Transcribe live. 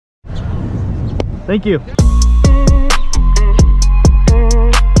Thank you.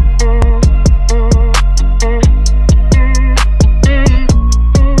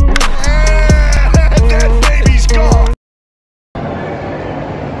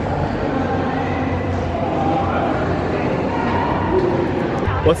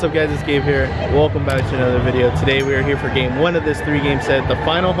 What's up guys, it's Gabe here. Welcome back to another video. Today we are here for game one of this 3-game set, the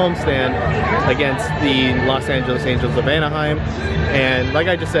final homestand against the Los Angeles Angels of Anaheim. And like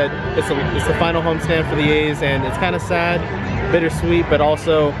I just said, it's the final homestand for the A's, and it's kind of sad, bittersweet, but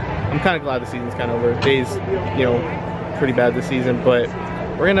also I'm kind of glad the season's kind of over. A's, you know, pretty bad this season, but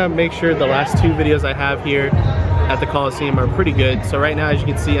we're gonna make sure the last 2 videos I have here at the Coliseum are pretty good. So right now, as you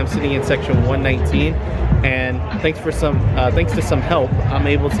can see, I'm sitting in section 119. And thanks to some help, I'm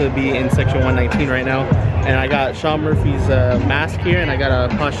able to be in section 119 right now. And I got Sean Murphy's mask here, and I got a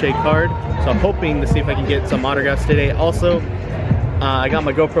Pache card. So I'm hoping to see if I can get some autographs today. Also, I got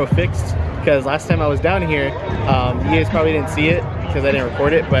my GoPro fixed because last time I was down here, you guys probably didn't see it because I didn't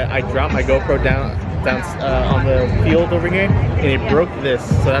record it, but I dropped my GoPro down on the field over here, and it broke this.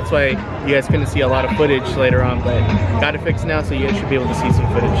 So that's why you guys couldn't see a lot of footage later on, but got it fixed now, so you guys should be able to see some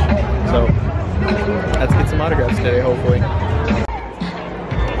footage. So let's get some autographs today, hopefully.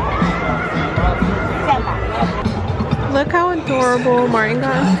 Look how adorable Martin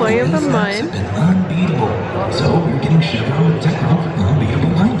got Employee of the Month. Unbeatable. So we're getting Chevron Techno for unbeatable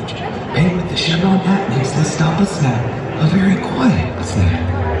mileage. And with the Chevron app makes the stop a snack a very quiet snack.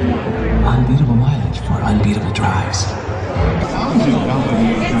 Unbeatable mileage for unbeatable drives.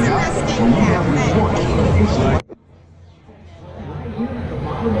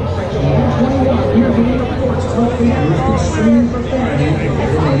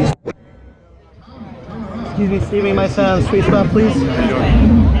 Excuse me, Stevie, my son, sweet spot, please.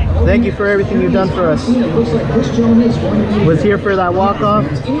 Thank you for everything you've done for us. Was here for that walk-off.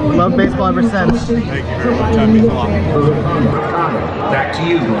 Love baseball ever since. Thank you very much. That means a lot. Back to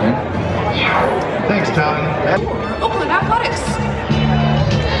you, Glenn. Thanks, Tommy. Oakland Athletics.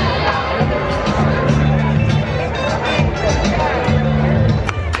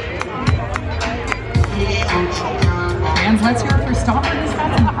 Fans, let's hear it for stopping this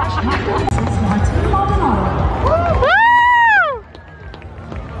fans in the rush.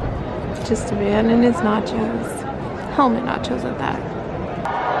 Just a man and his nachos. Helmet nachos at that.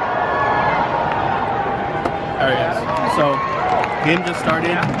 Alright guys, so game just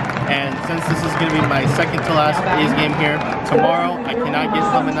started, and since this is going to be my second to last A's game here, tomorrow I cannot get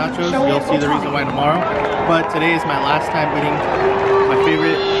helmet nachos. You'll see the reason why tomorrow. But today is my last time eating my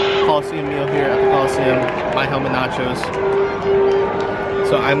favorite Coliseum meal here at the Coliseum, my helmet nachos.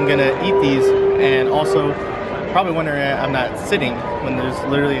 So I'm going to eat these, and also probably wondering I'm not sitting when there's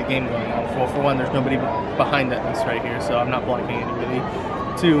literally a game going on. Well, for one, there's nobody behind us right here, so I'm not blocking anybody.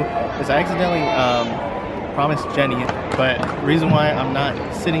 2 is I accidentally promised Jenny, but the reason why I'm not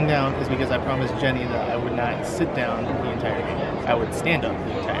sitting down is because I promised Jenny that I would not sit down the entire game. I would stand up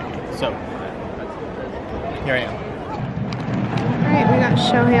the entire game. So here I am. Alright, we got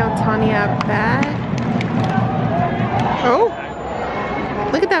Shohei Ohtani at bat. Oh!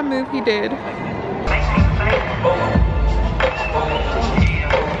 Look at that move he did.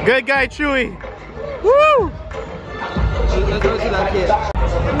 Good guy, Chewy. Woo!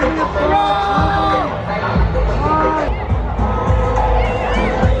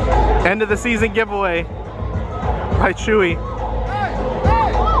 End of the season giveaway by Chewy.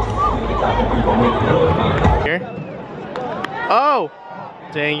 Here. Oh!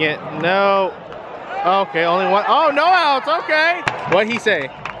 Dang it. No. Okay, only one. Oh, no outs. Okay. What'd he say?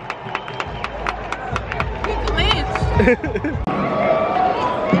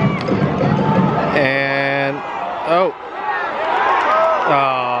 And oh,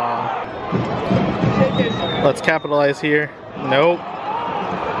 let's capitalize here. Nope.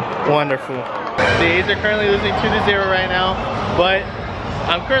 Wonderful. The A's are currently losing 2-0 right now, but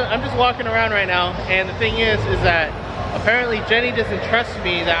I'm just walking around right now, and the thing is that apparently Jenny doesn't trust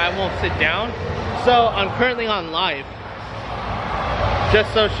me that I won't sit down, so I'm currently on live,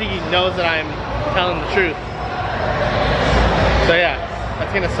 just so she knows that I'm telling the truth. So yeah,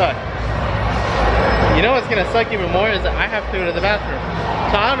 that's gonna suck. You know what's gonna suck even more is that I have to go to the bathroom.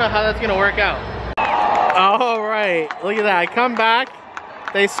 So I don't know how that's gonna work out. All right, look at that. I come back,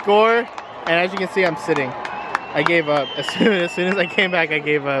 they score, and as you can see, I'm sitting. I gave up. As soon as I came back, I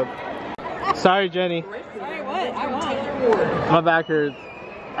gave up. Sorry, Jenny. Sorry, what? I won. My back hurts.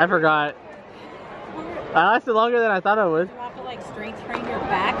 I forgot. I lasted longer than I thought I would. You have to like strength train your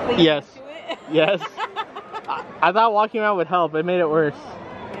back. Yes. Yes. I thought walking around would help. It made it worse.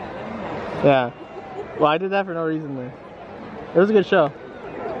 Yeah. Well, I did that for no reason there. It was a good show.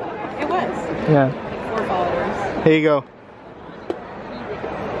 It was. Yeah. 4 followers. Here you go.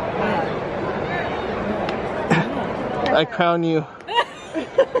 I crown you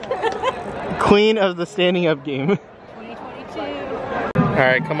queen of the standing up game. 2022.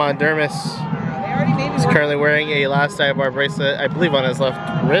 Alright, come on, Dermis. He's currently wearing a last bar bracelet, I believe on his left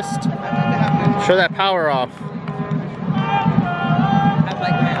wrist. Show that power off.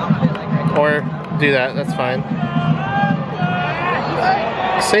 Or do that, that's fine.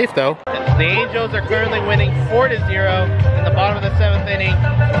 Safe though. The Angels are currently winning 4-0 in the bottom of the 7th inning.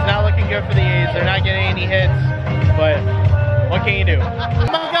 It's not looking good for the A's. They're not getting any hits, but what can you do? Oh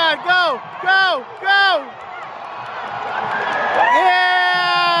my God, go, go, go!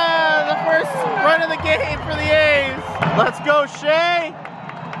 Yeah! The first run of the game for the A's. Let's go, Shea!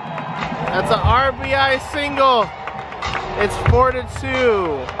 That's an RBI single. It's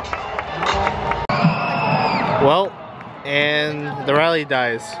 4-2. Well, and the rally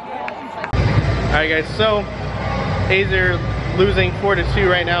dies. Alright guys, so A's are losing 4-2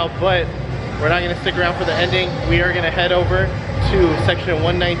 right now, but we're not going to stick around for the ending. We are going to head over to section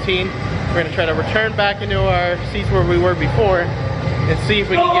 119. We're going to try to return back into our seats where we were before and see if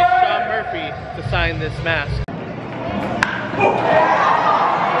we can get Sean Murphy to sign this mask.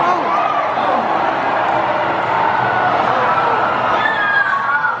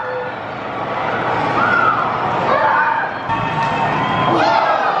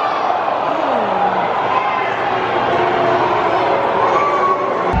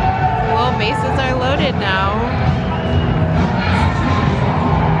 Bases are loaded now.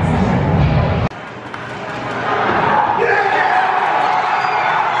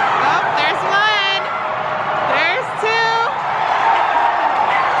 Oh, there's one. There's two.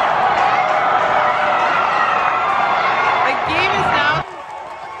 The game is now.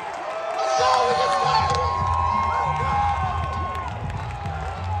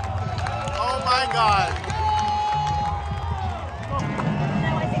 Oh my God.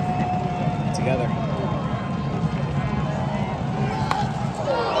 Together.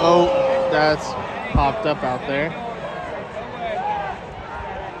 Oh, that's popped up out there.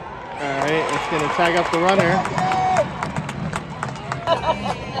 Alright, it's gonna tag up the runner.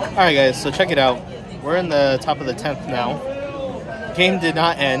 Alright guys, so check it out. We're in the top of the 10th now. Game did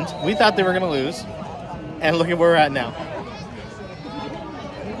not end. We thought they were gonna lose. And look at where we're at now.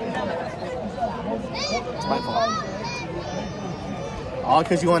 It's my fault. All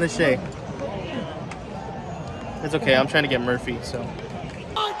because you want to Shea. It's okay, I'm trying to get Murphy, so.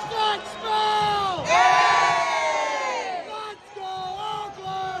 Let's go!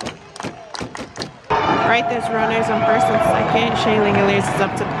 Right, there's runners on first and second. Shea Langoliers is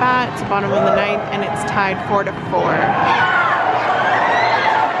up to bat. It's bottom of the 9th, and it's tied 4-4.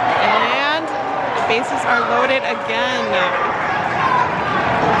 And the bases are loaded again.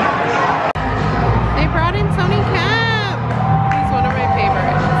 They brought in Tony Kemp. He's one of my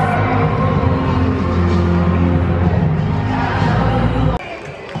favorites.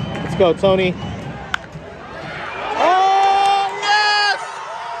 Let's go, Tony. Oh, yes!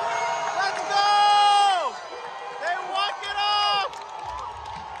 Let's go! They walk it off!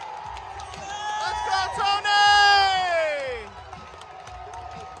 Let's go, Tony!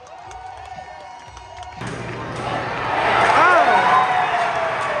 Oh!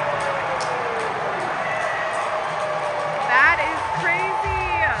 That is crazy!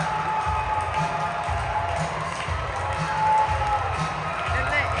 And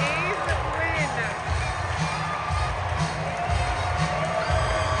the A's win!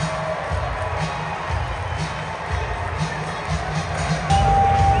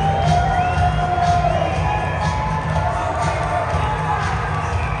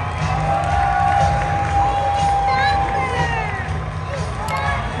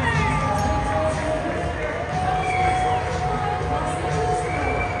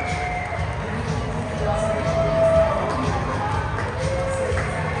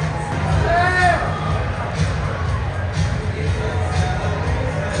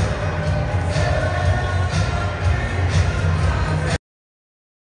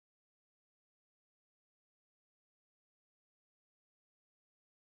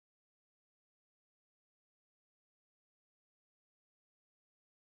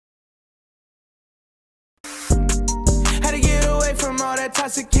 Had to get away from all that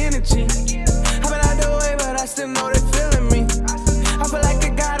toxic energy.